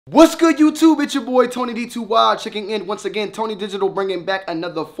What's good, YouTube? It's your boy Tony D2 Wild checking in once again. Tony Digital bringing back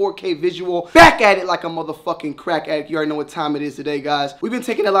another 4K visual. Back at it like a motherfucking crack addict. You already know what time it is today, guys. We've been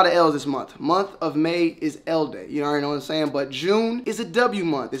taking a lot of L's this month. Month of May is L Day. You already know what I'm saying. But June is a W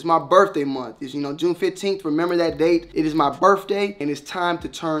month. It's my birthday month. It's, June 15th. Remember that date. It is my birthday and it's time to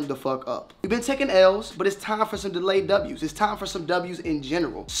turn the fuck up. We've been taking L's, but it's time for some delayed W's. It's time for some W's in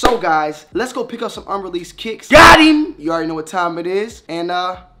general. So, guys, let's go pick up some unreleased kicks. Got him! You already know what time it is. And,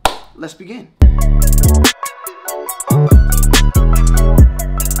 let's begin.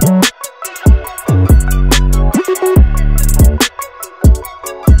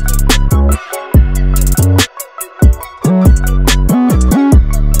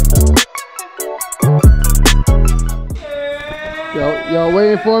 Y'all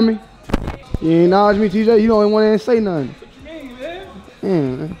waiting for me? You ain't acknowledge me, TJ? You don't want to say nothing. What you mean, man?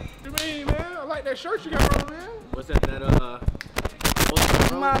 Man. What you mean, man? I like that shirt you got on, man. What's that,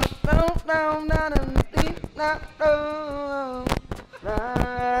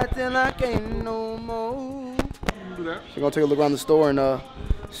 till I can't no more. Do that. So we're gonna take a look around the store and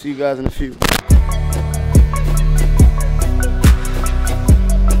see you guys in a few.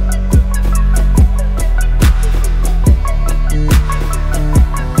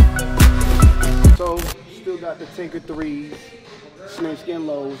 So still got the Tinker 3s, snakeskin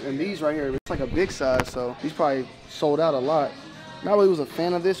lows, and these right here, it's like a big size, so these probably sold out a lot. Not really was a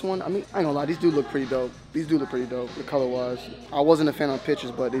fan of this one. I mean, I ain't gonna lie, these do look pretty dope. These do look pretty dope, the color-wise. I wasn't a fan of pictures,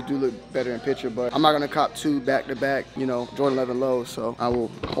 but they do look better in picture. But I'm not gonna cop two back-to-back, Jordan 11 lows, so I will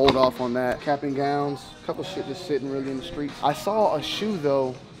hold off on that. Cap and gowns, a couple shit just sitting really in the streets. I saw a shoe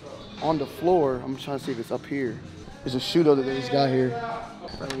though on the floor. I'm trying to see if it's up here. There's a shoe though that they just got here.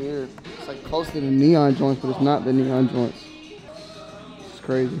 Right here. It's like close to the neon joints, but it's not the neon joints. It's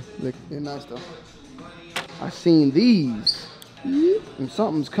crazy. They're nice though. I seen these. And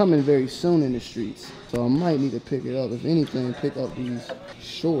something's coming very soon in the streets, so I might need to pick it up. If anything, pick up these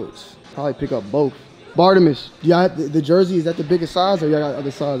shorts. Probably pick up both. Bartimus, yeah, the jersey, is that the biggest size or y'all got other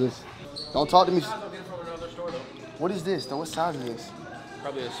sizes? Don't talk to me. What is this though? What size is this?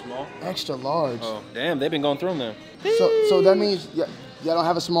 Probably a small. Extra large. Oh, damn, they've been going through them there. So that means y'all don't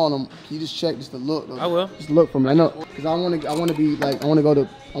have a small no. Can you just check just the look? Though? I will. Just look for me. I know, cause I want to be like, I want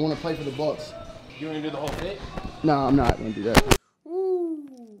to play for the Bucks. You want to do the whole fit? No, I'm not gonna do that.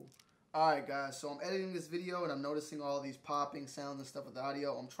 Alright guys, so I'm editing this video and I'm noticing all these popping sounds and stuff with the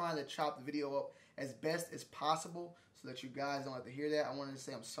audio. I'm trying to chop the video up as best as possible so that you guys don't have to hear that. I wanted to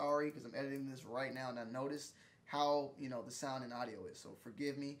say I'm sorry because I'm editing this right now and I noticed how, the sound and audio is. So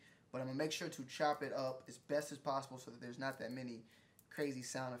forgive me, but I'm going to make sure to chop it up as best as possible so that there's not that many crazy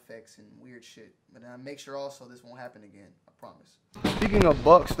sound effects and weird shit. But I make sure also this won't happen again. I promise. Speaking of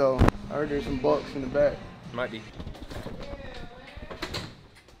Bucks though, I heard there's some Bucks in the back. Might be.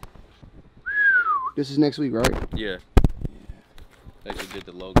 This is next week, right? Yeah. They actually did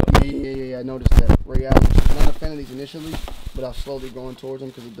the logo. Yeah, I noticed that. Ray Allen. I'm not a fan of these initially, but I'm slowly going towards them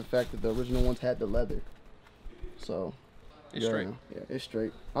because of the fact that the original ones had the leather. So, it's straight. Yeah, it's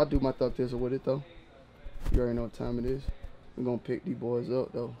straight. I'll do my thug tizzle with it though. You already know what time it is. We're gonna pick these boys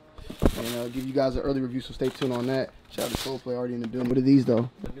up though, and give you guys an early review. So stay tuned on that. Shout out to SOLEPLAY already in the doing. What are these though?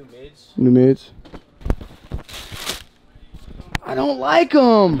 The new mids. New mids. I don't like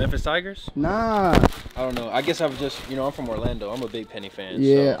them. Memphis Tigers? Nah. I don't know. I guess I'm just, I'm from Orlando. I'm a big Penny fan.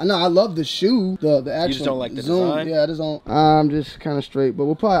 Yeah, so. I know. I love the shoe. The actual. You just don't like the zoom. design? Yeah, I just don't. I'm just kind of straight. But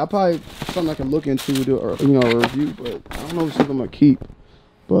I'll probably something I can look into, do a review. But I don't know if it's something I'm gonna keep.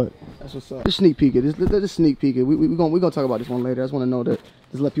 But that's what's up. Just sneak peek it. Just sneak peek it. We're gonna talk about this one later. I just want to know that.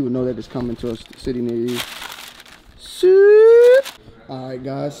 Just let people know that it's coming to a city near you. All right,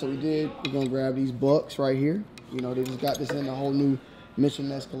 guys. So we're gonna grab these Bucks right here. They just got this in the whole new Mission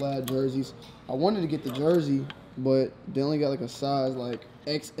Escalade jerseys. I wanted to get the jersey, but they only got like a size like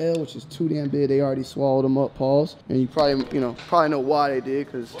XL, which is too damn big. They already swallowed them up, pause. And you probably know why they did,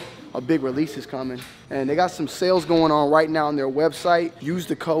 because a big release is coming. And they got some sales going on right now on their website. Use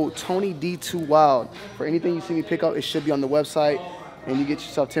the code TonyD2Wild. For anything you see me pick up, it should be on the website. And you get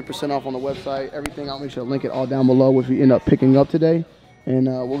yourself 10% off on the website. Everything, I'll make sure to link it all down below if you end up picking up today. And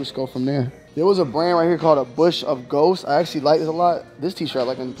we'll just go from there. There was a brand right here called a Bush of Ghosts. I actually like this a lot. This t-shirt I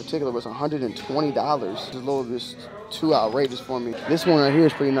like in particular was $120. It's a little just too outrageous for me. This one right here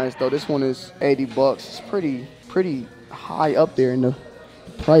is pretty nice though. This one is 80 bucks. It's pretty high up there in the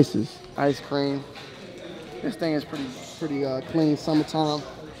prices. Ice cream. This thing is pretty clean, summertime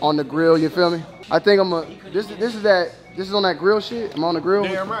on the grill, you feel me? I think this is on that grill shit. I'm on the grill.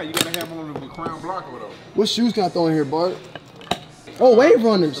 Damn right, you gotta have one of the crown blocker though. What shoes can I throw in here, Bart? Oh, Wave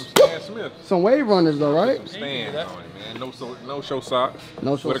Runners. Some Stan Smith. Some Wave Runners though, right? Some Stan on it, man. And no show socks.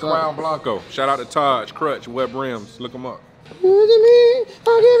 No show With a socks. Crown Blanco. Shout out to Taj, Crutch, Web Rims. Look them up. Give it to me,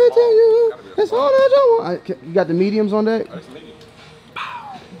 I'll give it to you. That's all that you want. You got the mediums on deck? That's medium.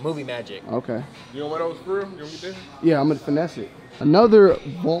 Movie magic. Okay. You want one of those for real? You want to get this? Yeah, I'm gonna finesse it. Another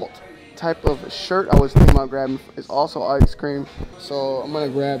vault type of shirt I was thinking about grabbing is also ice cream. So I'm gonna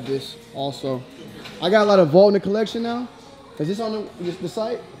grab this also. I got a lot of vault in the collection now. Is this on the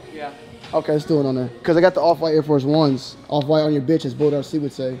site? Yeah. Okay, let's do it on there. Cause I got the off-white Air Force Ones. Off-white on your bitch, as Bullet RC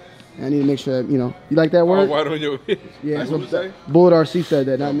would say. And I need to make sure that, you know, you like that word? Oh, why don't you? Yeah, That's what you say? Bullet RC said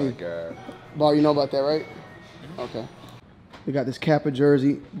that, not Oh me. my God. Bar, you know about that, right? Okay. We got this Kappa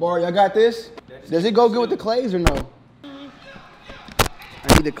jersey. Bar, y'all got this? Does it go good with the clays or no?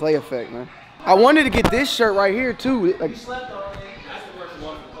 I need the clay effect, man. I wanted to get this shirt right here too. Like,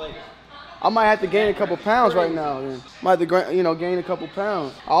 I might have to gain a couple pounds right now. Then. Might have to, you know, gain a couple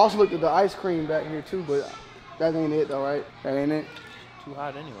pounds. I also looked at the ice cream back here too, but that ain't it though, right? That ain't it. Too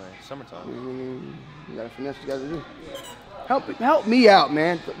hot anyway. Summertime. You gotta finesse what you gotta do. Help me out,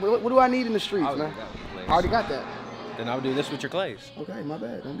 man. What do I need in the streets, man? I already got that. Then I'll do this with your clays. Okay, my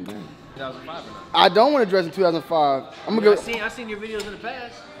bad. Don't be mad. 2005 or not? I don't want to dress in 2005. I'm gonna go. I seen your videos in the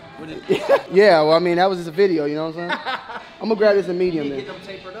past. Yeah, well, I mean, that was just a video, you know what I'm saying? I'm gonna grab this in medium then. Get them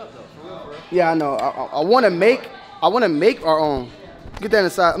tapered up though, for real, bro. Yeah, I know. I want to make our own. Get that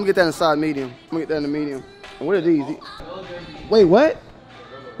inside. I'm gonna get that inside medium. I'm gonna get that in the medium. And what are these? Wait, what?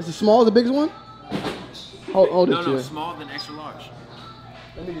 Is the small the biggest one? Hold it. No, small than extra large.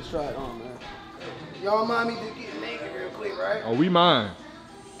 Let me just try it on, man. Y'all mind me just getting naked real quick, right? Oh, we mine.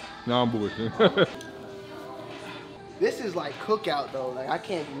 No, I'm bullshit. This is like cookout though. Like I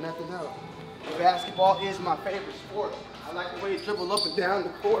can't do nothing else. Basketball is my favorite sport. I like the way it dribble up and down the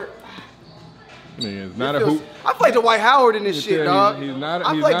court. Man, it's not a hoop. I feel like Dwight Howard in this shit, dog. He's not.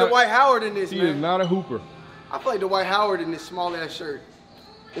 I feel like Dwight Howard in this, He man. is not a hooper. I feel like Dwight Howard in this small ass shirt.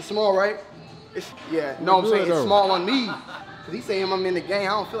 It's small, right? It's yeah. No, I'm saying it's small on me. Cause he's saying I'm in the game. I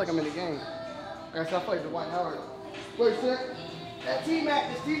don't feel like I'm in the game. I guess I feel like Dwight Howard. Wait a sec. That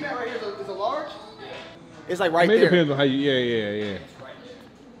T-Mac, this T-Mac right here is a large? It's like right there. It depends on how you. Yeah.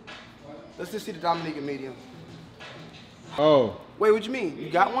 Let's just see the Dominican medium. Oh. Wait, what you mean? You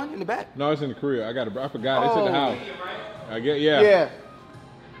got one in the back? No, it's in the crib. I forgot. It's in the house. I get. Yeah. Yeah.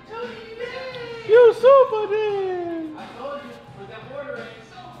 You super dude.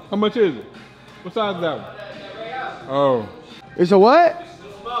 How much is it? What size is that one? Oh. It's a what?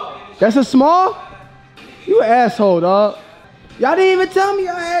 That's a small? You an asshole, dog. Y'all didn't even tell me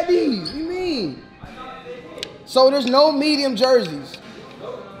y'all had these. What you mean? So there's no medium jerseys.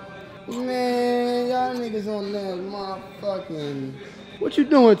 Man, y'all niggas on that motherfucking. What you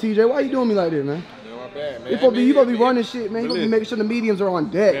doing, TJ? Why you doing me like this, man? No, my bad, man. You supposed to be running shit, man. You supposed to be making sure the mediums are on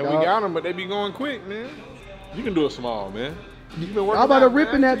deck, Man, dog. we got them, but they be going quick, man. You can do it small, man. You been working I'm about to out,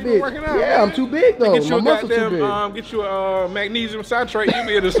 rip in man. that You been bitch. working out, Yeah, man. I'm too big though. Get you My a muscles too big. goddamn, get you a magnesium citrate. You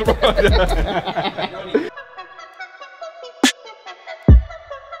be able to survive.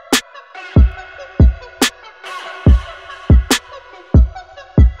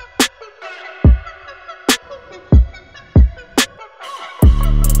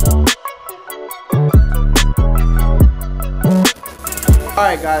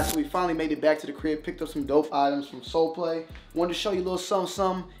 Alright guys, so we finally made it back to the crib, picked up some dope items from SOLEPLAY. Wanted to show you a little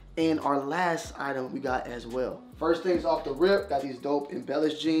something, and our last item we got as well. First things off the rip, got these dope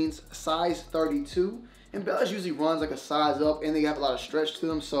Embellish jeans, size 32. Embellish usually runs like a size up, and they have a lot of stretch to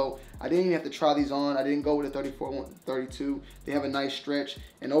them, so I didn't even have to try these on. I didn't go with a 34, I went with 32. They have a nice stretch,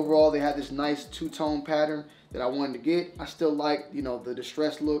 and overall they have this nice two-tone pattern that I wanted to get. I still like, you know, the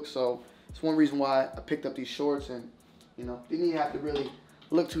distressed look, so it's one reason why I picked up these shorts, and, you know, didn't even have to really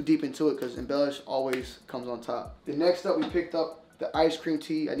look too deep into it because Embellish always comes on top. The next up, we picked up the ice cream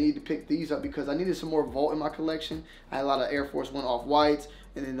tee. I needed to pick these up because I needed some more Vault in my collection. I had a lot of Air Force One off-whites,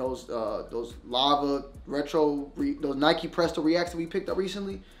 and then those lava retro, those Nike Presto Reacts that we picked up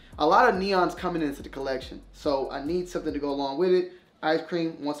recently. A lot of neons coming into the collection, so I need something to go along with it. Ice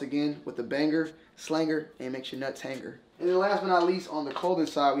cream, once again, with the banger, slanger, and makes your nuts hanger. And then last but not least, on the clothing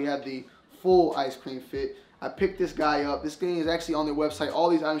side, we have the full ice cream fit. I picked this guy up. This thing is actually on their website. All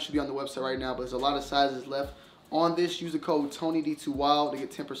these items should be on the website right now, but there's a lot of sizes left on this. Use the code TonyD2Wild to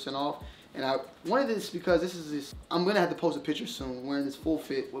get 10% off. And I wanted this because I'm gonna have to post a picture soon wearing this full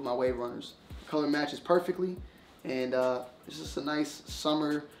fit with my Wave Runners. The color matches perfectly, and it's just a nice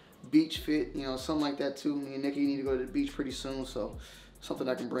summer beach fit, you know, something like that too. Me and Nikki need to go to the beach pretty soon, so something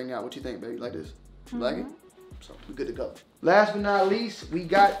I can bring out. What you think, baby? Like this? You like it? So we're good to go. Last but not least, we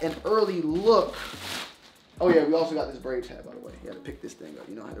got an early look Oh yeah, we also got this braid tab, by the way. You had to pick this thing up.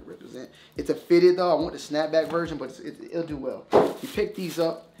 You know how to represent. It's a fitted though. I want the snapback version, but it'll do well. We picked these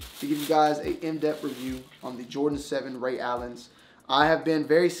up to give you guys an in-depth review on the Jordan 7 Ray Allens. I have been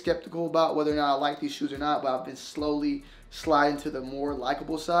very skeptical about whether or not I like these shoes or not, but I've been slowly sliding to the more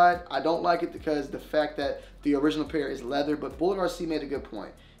likable side. I don't like it because the fact that the original pair is leather, but Bullet RC made a good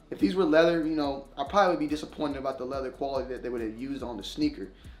point. If these were leather, you know, I probably would be disappointed about the leather quality that they would have used on the sneaker.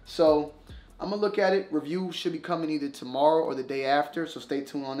 So I'm gonna look at it. Review should be coming either tomorrow or the day after, so stay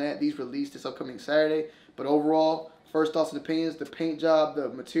tuned on that. These released this upcoming Saturday. But overall, first thoughts and opinions, the paint job, the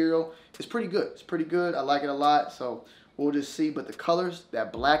material, it's pretty good. It's pretty good. I like it a lot, so we'll just see. But the colors,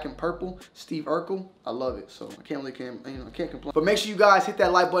 that black and purple, Steve Urkel, I love it. So I can't complain. But make sure you guys hit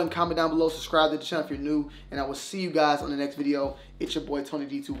that like button, comment down below, subscribe to the channel if you're new, and I will see you guys on the next video. It's your boy Tony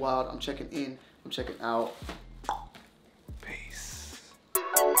D2 Wild. I'm checking in. I'm checking out.